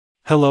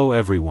Hello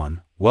everyone,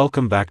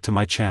 welcome back to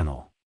my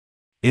channel.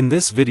 In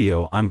this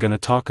video I'm gonna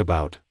talk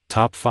about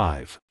top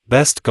 5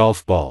 best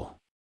golf ball.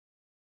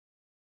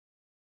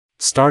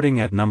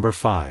 Starting at number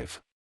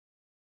 5.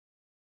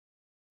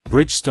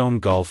 Bridgestone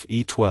Golf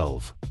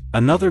E12.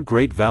 Another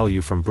great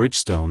value from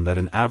Bridgestone that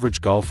an average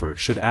golfer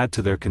should add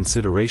to their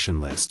consideration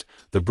list,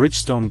 the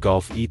Bridgestone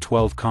Golf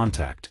E12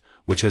 Contact,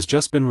 which has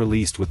just been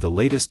released with the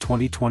latest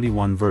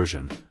 2021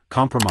 version,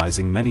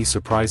 comprising many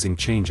surprising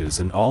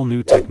changes and all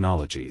new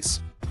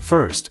technologies.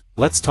 First,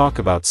 let's talk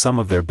about some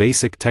of their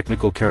basic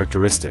technical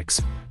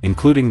characteristics,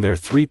 including their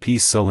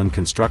 3-piece cylinder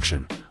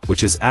construction,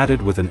 which is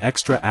added with an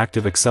extra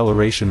active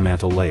acceleration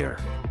mantle layer.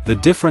 The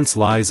difference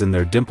lies in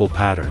their dimple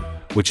pattern,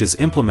 which is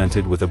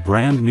implemented with a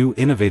brand new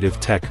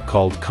innovative tech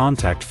called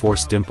Contact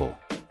Force Dimple.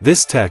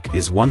 This tech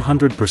is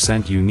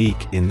 100%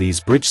 unique in these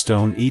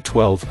Bridgestone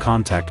E12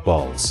 contact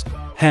balls.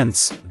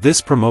 Hence,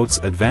 this promotes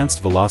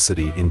advanced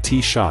velocity in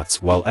tee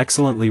shots while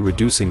excellently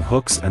reducing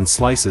hooks and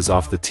slices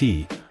off the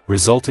tee,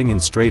 resulting in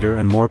straighter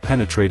and more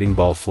penetrating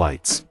ball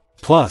flights.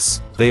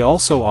 Plus, they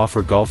also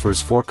offer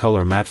golfers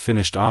 4-color matte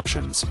finished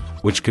options,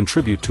 which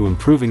contribute to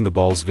improving the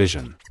ball's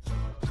vision.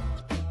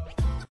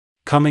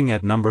 Coming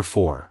at number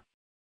 4.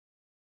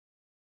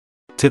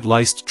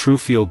 Titleist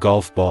TruFeel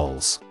Golf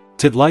Balls.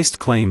 Titleist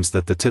claims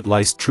that the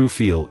Titleist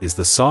TruFeel is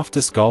the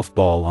softest golf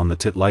ball on the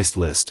Titleist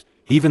list,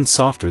 even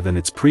softer than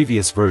its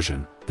previous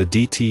version, the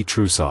DT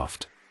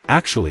TruSoft.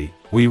 Actually,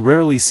 we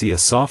rarely see a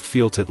soft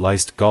feel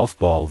Titleist golf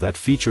ball that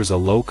features a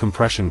low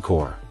compression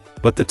core.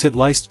 But the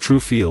Titleist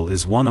TruFeel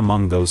is one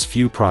among those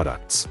few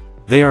products.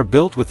 They are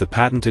built with the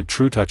patented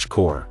TruTouch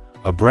core,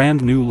 a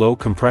brand new low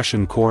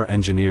compression core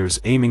engineers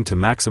aiming to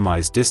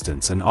maximize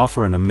distance and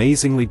offer an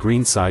amazingly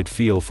greenside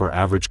feel for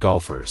average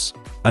golfers.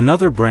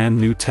 Another brand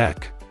new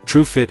tech,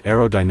 TruFit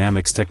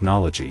aerodynamics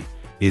technology,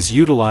 is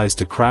utilized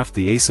to craft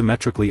the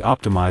asymmetrically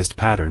optimized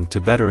pattern to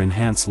better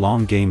enhance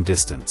long game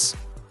distance.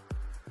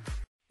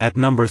 At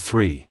number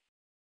 3.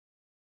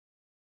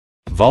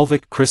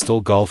 Volvik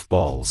Crystal Golf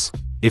Balls.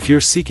 If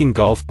you're seeking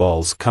golf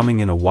balls coming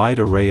in a wide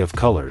array of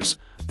colors,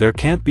 there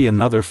can't be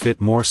another fit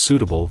more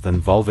suitable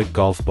than Volvik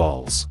golf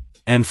balls.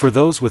 And for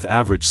those with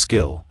average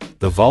skill,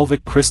 the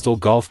Volvik Crystal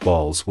golf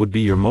balls would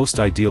be your most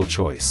ideal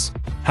choice.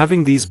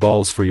 Having these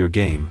balls for your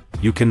game,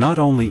 you can not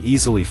only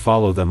easily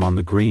follow them on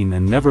the green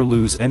and never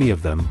lose any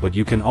of them, but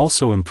you can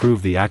also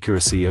improve the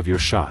accuracy of your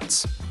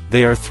shots.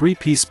 They are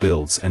 3-piece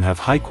builds and have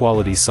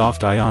high-quality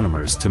soft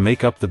ionomers to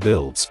make up the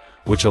builds,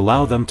 which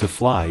allow them to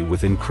fly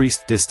with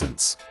increased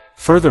distance.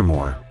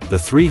 Furthermore, the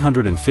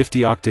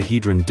 350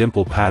 octahedron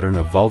dimple pattern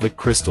of Volvik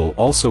Crystal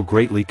also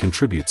greatly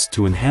contributes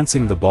to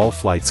enhancing the ball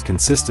flight's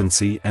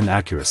consistency and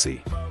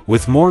accuracy.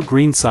 With more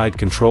greenside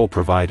control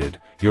provided,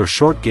 your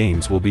short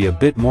games will be a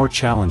bit more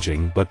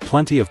challenging, but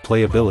plenty of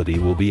playability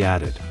will be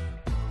added.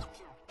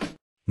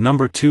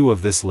 Number 2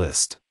 of this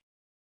list.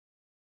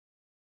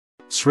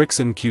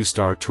 Srixon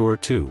Q-Star Tour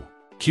 2.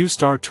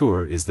 Q-Star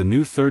Tour is the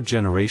new third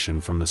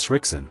generation from the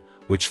Srixon,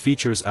 which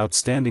features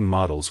outstanding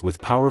models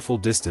with powerful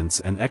distance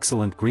and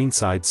excellent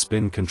greenside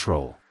spin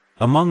control.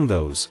 Among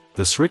those,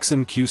 the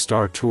Srixon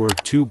Q-Star Tour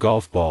 2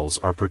 golf balls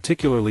are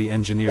particularly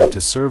engineered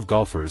to serve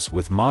golfers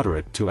with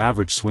moderate to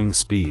average swing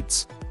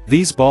speeds.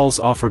 These balls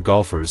offer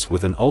golfers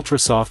with an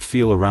ultra-soft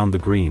feel around the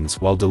greens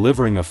while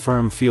delivering a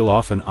firm feel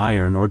off an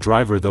iron or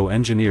driver, though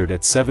engineered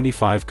at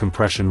 75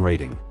 compression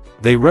rating.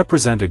 They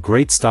represent a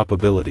great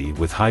stoppability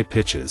with high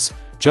pitches,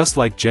 just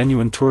like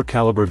genuine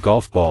tour-caliber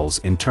golf balls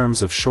in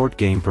terms of short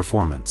game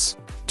performance.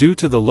 Due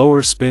to the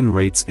lower spin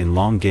rates in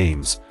long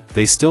games,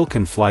 they still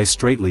can fly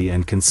straightly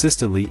and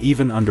consistently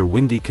even under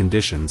windy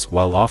conditions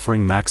while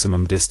offering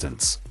maximum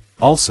distance.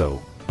 Also,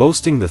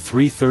 boasting the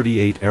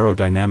 338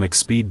 aerodynamic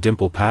speed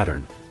dimple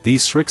pattern,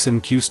 these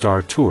Srixon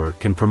Q-Star Tour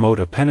can promote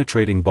a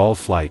penetrating ball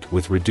flight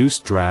with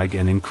reduced drag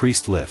and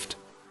increased lift.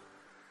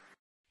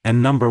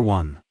 And number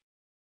 1.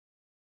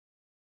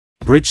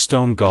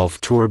 Bridgestone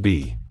Golf Tour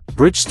B.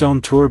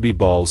 Bridgestone Tour B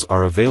balls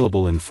are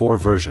available in 4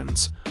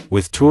 versions,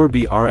 with Tour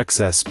B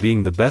RXS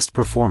being the best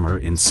performer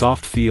in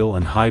soft feel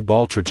and high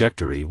ball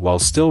trajectory while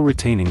still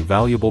retaining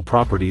valuable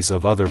properties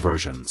of other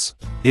versions.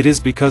 It is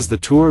because the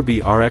Tour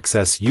B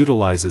RXS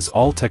utilizes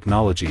all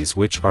technologies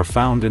which are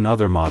found in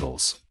other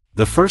models.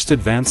 The first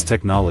advanced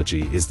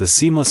technology is the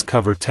seamless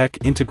cover tech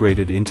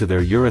integrated into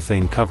their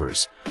urethane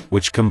covers,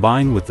 which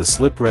combine with the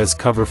slip-res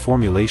cover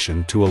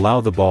formulation to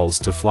allow the balls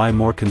to fly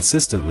more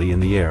consistently in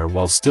the air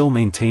while still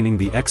maintaining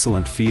the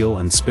excellent feel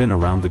and spin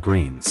around the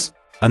greens.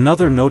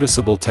 Another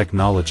noticeable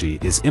technology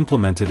is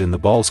implemented in the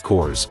ball's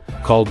cores,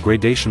 called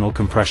gradational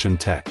compression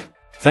tech.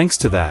 Thanks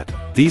to that,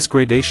 these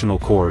gradational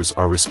cores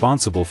are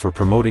responsible for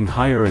promoting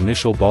higher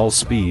initial ball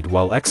speed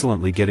while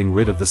excellently getting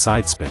rid of the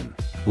side spin.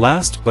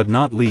 Last but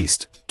not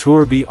least,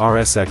 Tour B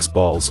RSX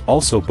balls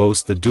also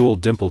boast the dual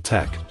dimple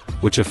tech,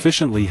 which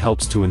efficiently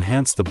helps to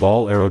enhance the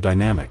ball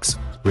aerodynamics,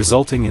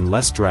 resulting in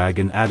less drag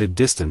and added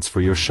distance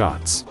for your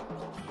shots.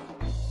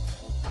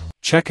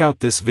 Check out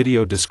this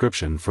video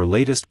description for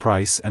latest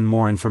price and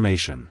more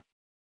information.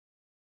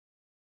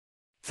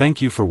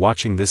 Thank you for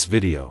watching this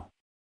video.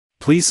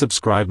 Please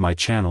subscribe my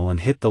channel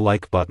and hit the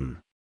like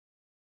button.